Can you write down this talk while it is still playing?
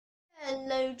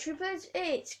Hello troopers,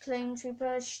 it's Clone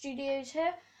Trooper Studios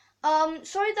here.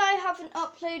 Sorry that I haven't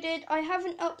uploaded. I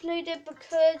haven't uploaded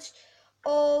because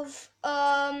of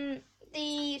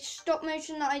the stop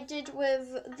motion that I did with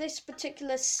this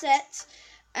particular set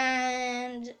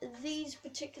and these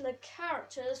particular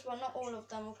characters. Well, not all of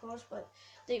them, of course, but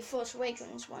the Force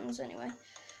Awakens ones anyway.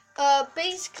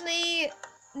 Basically,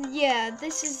 yeah,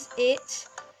 this is it.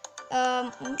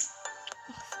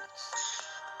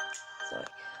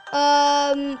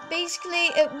 Basically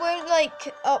it won't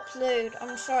upload.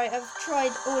 I'm sorry, I've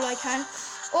tried all I can.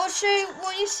 Also,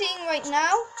 what you're seeing right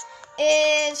now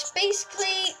is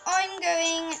basically I'm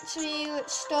going to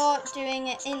start doing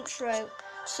an intro.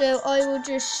 So I will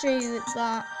just show you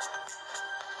that.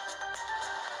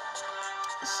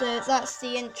 So that's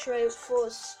the intro for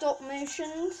stop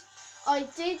motions. I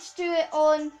did do it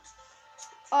on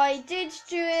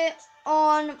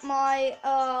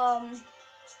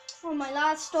my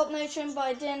last stop motion, but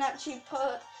I didn't actually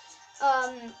put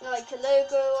like a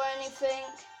logo or anything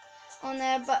on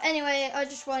there. But anyway, I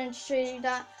just wanted to show you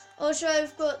that. Also,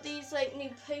 I've got these like new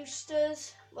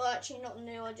posters. Well, actually not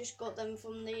new. I just got them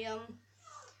from the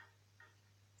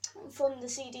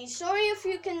CD. Sorry if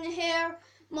you can hear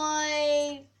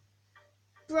my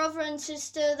brother and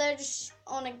sister. They're just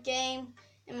on a game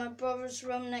in my brother's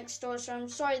room next door. So I'm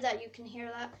sorry that you can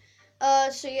hear that.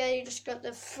 So yeah, you just got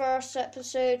the first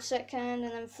episode, second,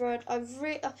 and then third. I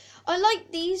like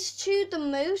these two the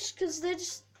most because they're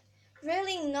just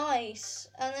really nice.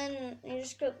 And then you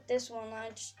just got this one I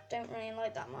just don't really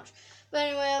like that much. But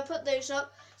anyway, I put those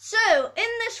up. So in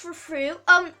this review,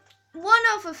 one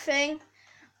other thing,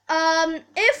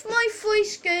 if my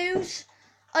voice goes,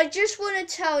 I just want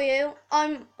to tell you,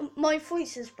 my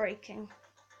voice is breaking.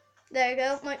 There you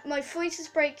go. My voice is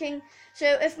breaking.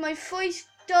 So if my voice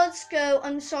does go,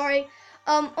 I'm sorry.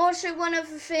 Also, one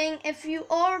other thing, if you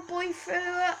are a boy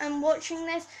viewer and watching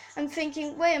this and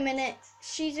thinking, wait a minute,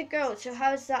 she's a girl, so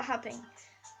how is that happening?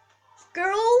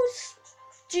 Girls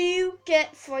do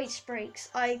get voice breaks.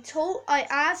 I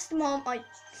asked mom,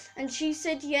 and she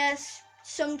said yes,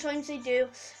 sometimes they do.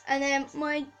 And then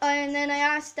I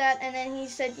asked dad, and then he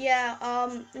said, yeah,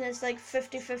 there's like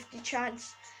 50-50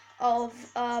 chance of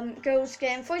girls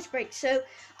getting voice breaks. So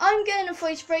I'm getting a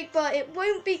voice break, but it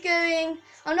won't be going.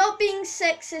 I'm not being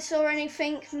sexist or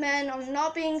anything, men. I'm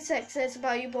not being sexist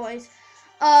about you boys.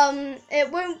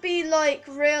 It won't be like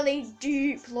really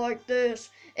deep like this.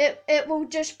 It will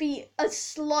just be a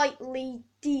slightly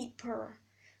deeper.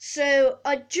 So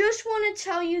I just want to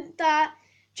tell you that,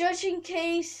 just in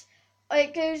case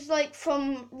it goes like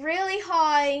from really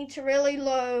high to really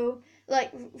low,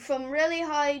 like from really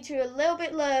high to a little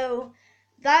bit low,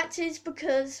 that is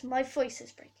because my voice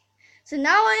is breaking. So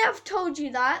now I have told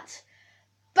you that,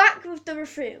 back with the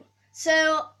review.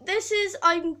 So this is,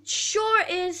 I'm sure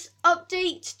is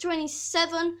update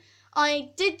 27. I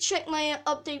did check my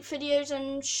update videos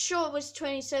and I'm sure it was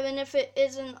 27. If it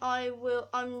isn't,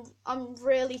 I'm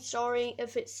really sorry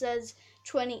if it says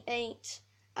 28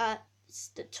 at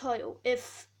the title.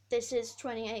 If this is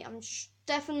 28, I'm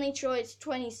definitely sure it's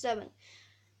 27.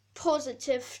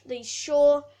 Positively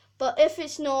sure, but if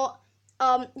it's not,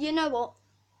 you know what?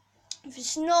 If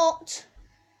it's not,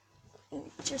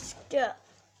 just get.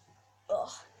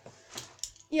 Ugh.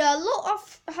 Yeah, a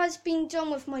lot has been done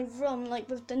with my room, like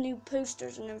with the new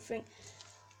posters and everything.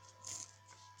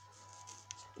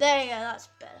 There you go, that's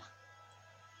better.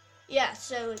 Yeah,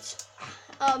 so it's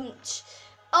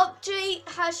update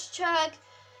hashtag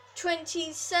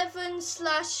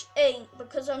 27/8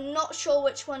 because I'm not sure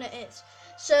which one it is.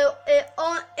 So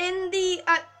on the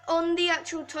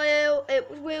actual title it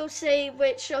will say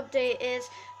which update it is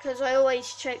because I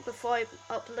always check before I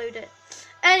upload it.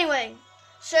 Anyway,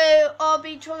 so I'll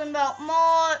be talking about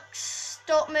marks,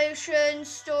 stop motion,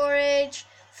 storage,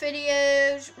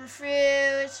 videos,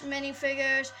 reviews,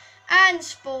 minifigures, and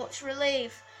sports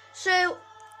relief. So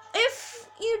if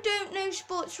you don't know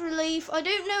sports relief, I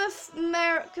don't know if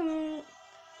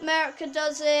America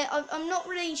does it. I'm not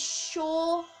really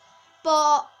sure,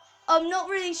 but I'm not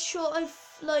really sure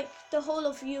if like the whole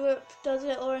of Europe does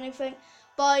it or anything.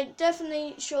 But I'm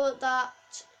definitely sure that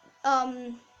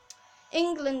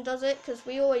England does it because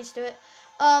we always do it.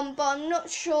 But I'm not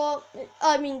sure.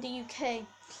 I mean the UK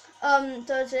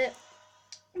does it,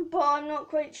 but I'm not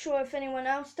quite sure if anyone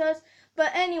else does.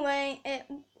 But anyway,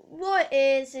 what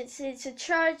it is, it's a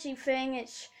charity thing.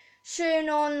 It's shown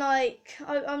on like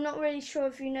I'm not really sure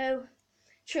if you know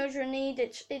Children Need.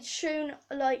 It's shown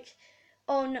like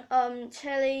on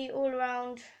telly all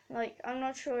around. Like I'm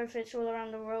not sure if it's all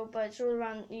around the world, but it's all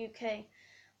around the UK.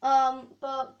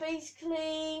 But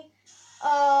basically,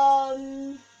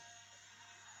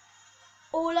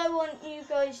 all I want you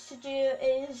guys to do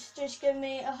is just give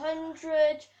me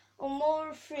 100 or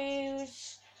more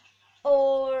views,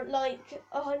 or like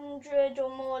 100 or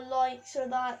more likes, or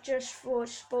that, just for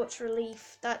Sports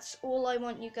Relief. That's all I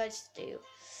want you guys to do.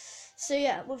 So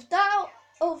yeah, with that out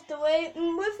of the way,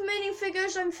 with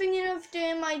minifigures, I'm thinking of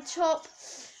doing my top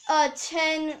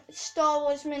 10 Star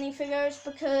Wars minifigures,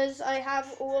 because I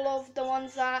have all of the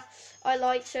ones that I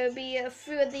like. So it'll be a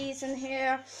few of these in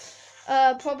here,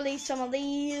 probably some of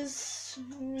these,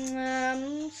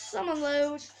 some of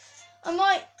those. I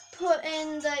might put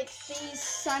in like these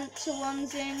Santa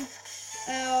ones in,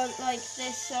 like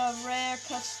this rare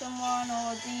custom one,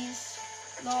 or these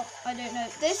lot. I don't know.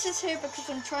 This is here because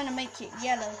I'm trying to make it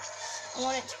yellow. I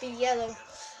want it to be yellow.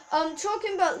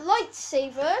 Talking about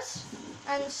lightsabers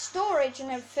and storage and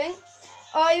everything,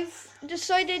 I've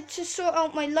decided to sort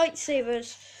out my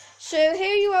lightsabers. So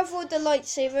here you have all the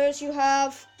lightsabers. You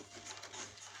have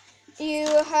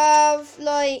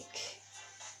like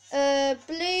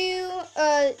blue,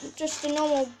 just a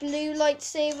normal blue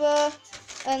lightsaber,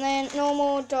 and then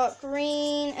normal dark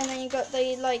green, and then you got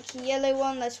the like yellow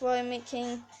one. That's why I'm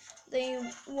making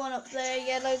the one up there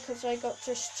yellow, because I got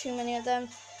just too many of them.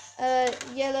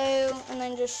 Yellow, and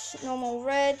then just normal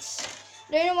reds.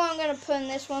 I don't know what I'm gonna put in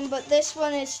this one, but this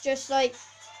one is just like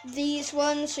these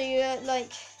ones. So you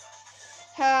like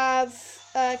have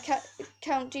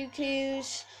Count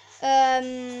Dooku's,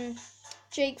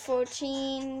 Jake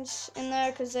 14s in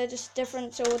there, because they're just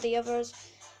different to all the others.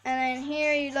 And then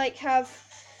here you like have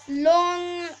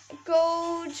long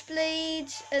gold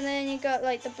blades, and then you got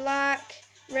like the black,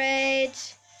 red,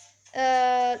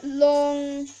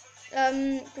 long,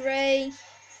 grey,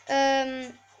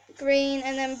 green,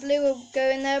 and then blue will go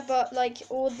in there. But like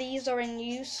all these are in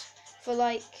use for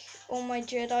like all my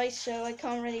Jedi, so I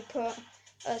can't really put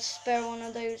a spare one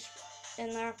of those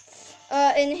in there.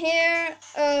 In here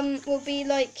will be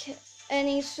like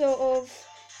any sort of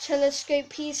telescope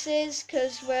pieces,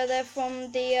 because where they're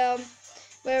from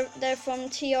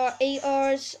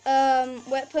TR-8R's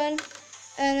weapon.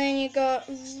 And then you got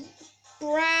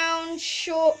brown,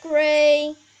 short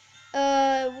grey,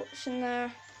 what's in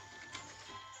there?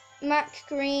 Mac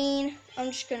green.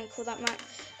 I'm just gonna call that Mac.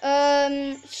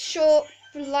 Short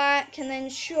black, and then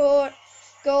short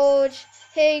gold.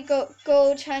 Here you got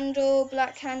gold handle,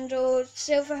 black handle,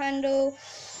 silver handle,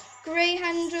 grey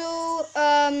handle,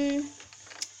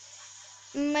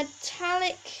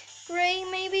 metallic grey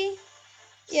maybe?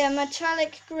 Yeah,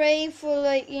 metallic grey for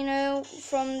like, you know,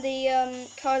 from the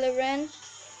Kylo Ren.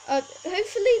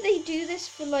 Hopefully they do this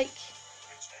for like,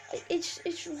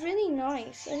 it's really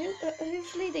nice.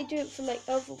 Hopefully they do it for like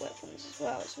other weapons as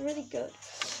well. It's really good.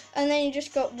 And then you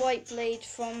just got white blade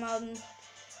from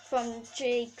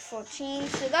Jake 14.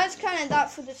 So that's kind of that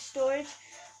for the storage.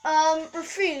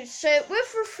 Refuse. So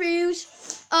with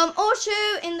refuse, also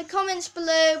in the comments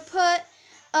below, put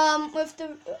with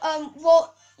the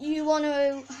what you want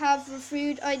to have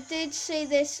reviewed. I did say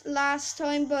this last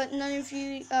time, but none of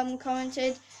you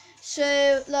commented.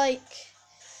 So like,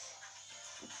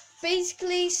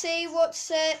 basically say what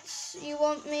sets you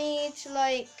want me to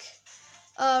like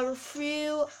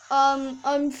review.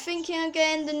 I'm thinking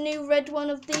again the new red one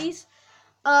of these.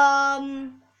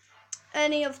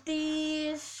 Any of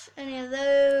these, any of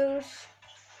those,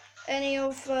 any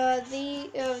of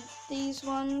these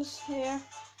ones here.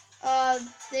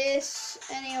 This,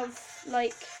 any of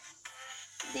like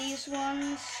these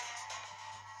ones,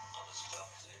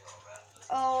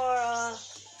 or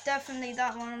definitely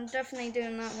that one. I'm definitely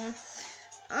doing that one.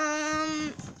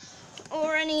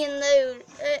 Or any in those,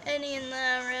 any in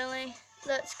there really.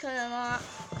 That's kind of that.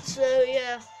 So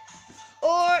yeah.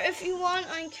 Or if you want,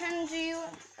 I can do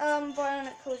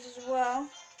bionic claws as well.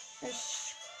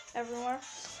 There's everywhere.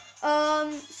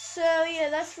 So yeah,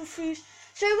 that's for food.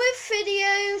 So with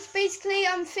videos, basically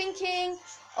I'm thinking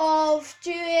of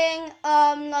doing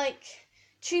like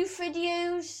 2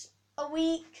 videos a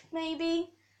week maybe,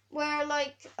 where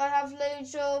like I have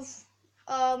loads of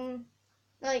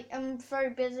like I'm very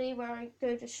busy where I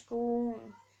go to school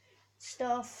and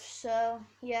stuff. So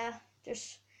yeah,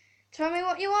 just tell me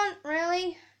what you want,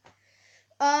 really,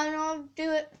 and I'll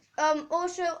do it.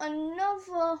 Also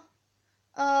another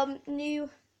new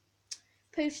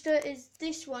poster is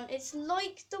this one. It's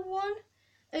like the one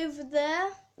over there.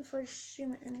 If I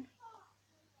zoom it in,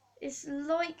 it's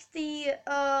like the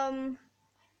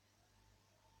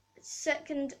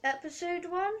second episode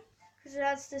one, because it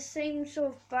has the same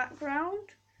sort of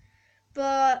background,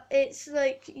 but it's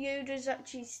like Yoda's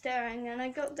actually staring. And I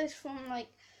got this from like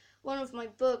one of my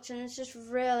books, and it's just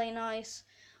really nice.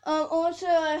 Also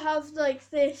I have like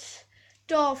this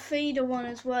Darth Vader one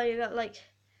as well. You got like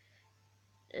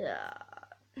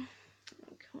come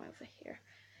over here.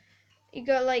 You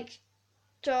got like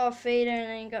Darth Vader, and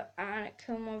then you got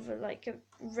Anakin with like a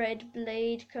red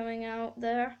blade coming out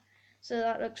there. So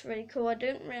that looks really cool. I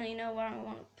don't really know where I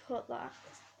want to put that.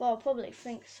 Well, I'll probably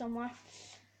think somewhere.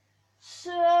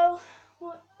 So,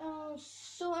 what else?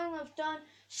 Something I've done.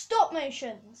 Stop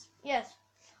motions. Yes.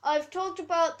 I've talked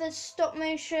about this stop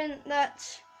motion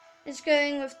that is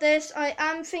going with this. I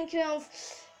am thinking of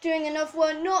doing another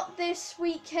one. Not this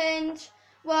weekend.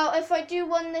 Well, if I do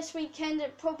one this weekend,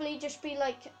 it'd probably just be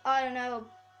like, I don't know,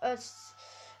 a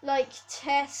like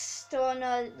test on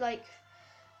like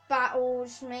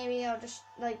battles. Maybe I'll just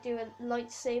like do a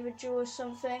lightsaber duel or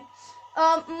something.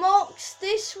 Mox,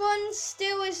 this one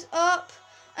still is up.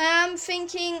 I am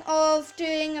thinking of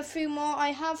doing a few more. I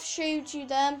have showed you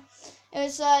them. It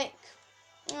was like,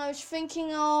 I was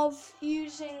thinking of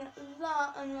using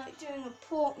that and like doing a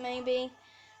port maybe.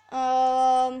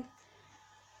 And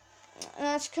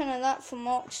that's kind of that for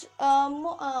Mox.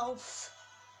 What else?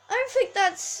 I don't think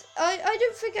that's, I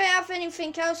don't think I have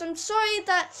anything else. I'm sorry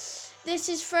that this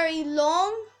is very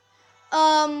long.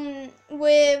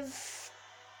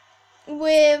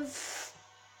 With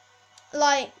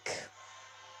like,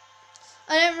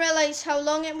 I didn't realize how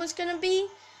long it was gonna be.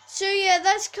 So yeah,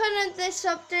 that's kind of this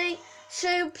update.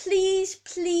 So please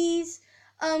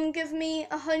give me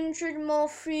 100 more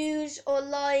views or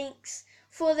likes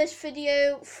for this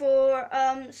video for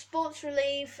Sports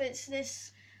Relief. It's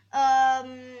this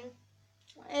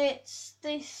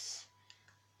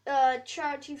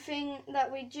charity thing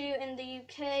that we do in the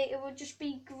UK. It would just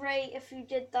be great if you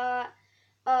did that.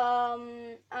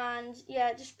 And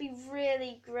yeah, just be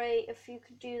really great if you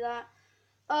could do that.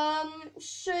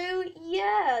 So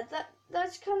yeah,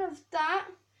 that's kind of that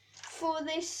for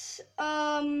this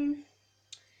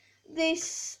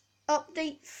this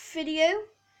update video.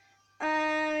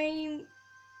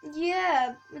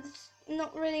 Yeah, it's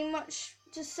not really much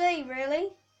to say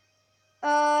really.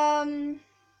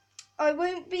 I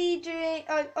won't be doing,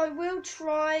 I will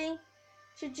try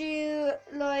to do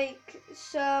like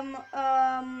some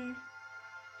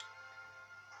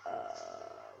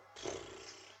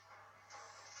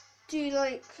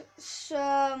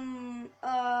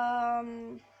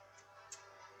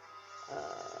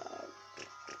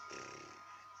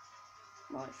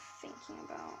what am I thinking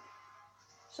about?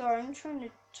 Sorry, I'm trying to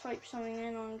type something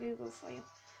in on Google for you.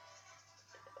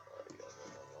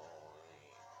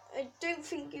 I don't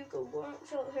think Google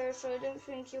works out here, so I don't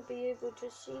think you'll be able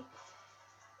to see.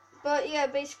 But yeah,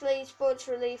 basically Sports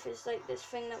Relief is like this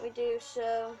thing that we do,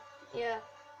 so yeah.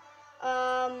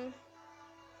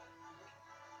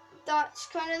 That's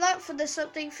kind of that for this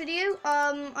update video.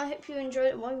 I hope you enjoyed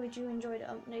it. Why would you enjoy the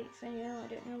update video? I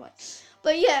don't know why.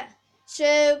 But yeah,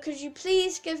 so could you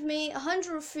please give me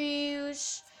 100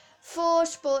 reviews for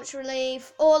Sports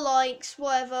Relief, or likes,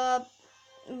 whatever.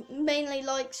 Mainly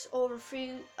likes or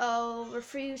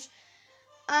reviews.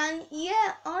 And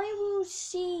yeah, I will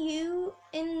see you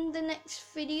in the next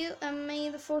video, and may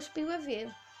the force be with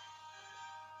you.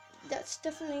 That's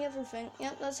definitely everything.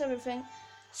 Yep, that's everything.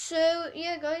 So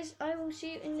yeah guys, I will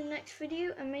see you in the next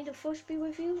video, and may the force be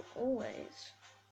with you always.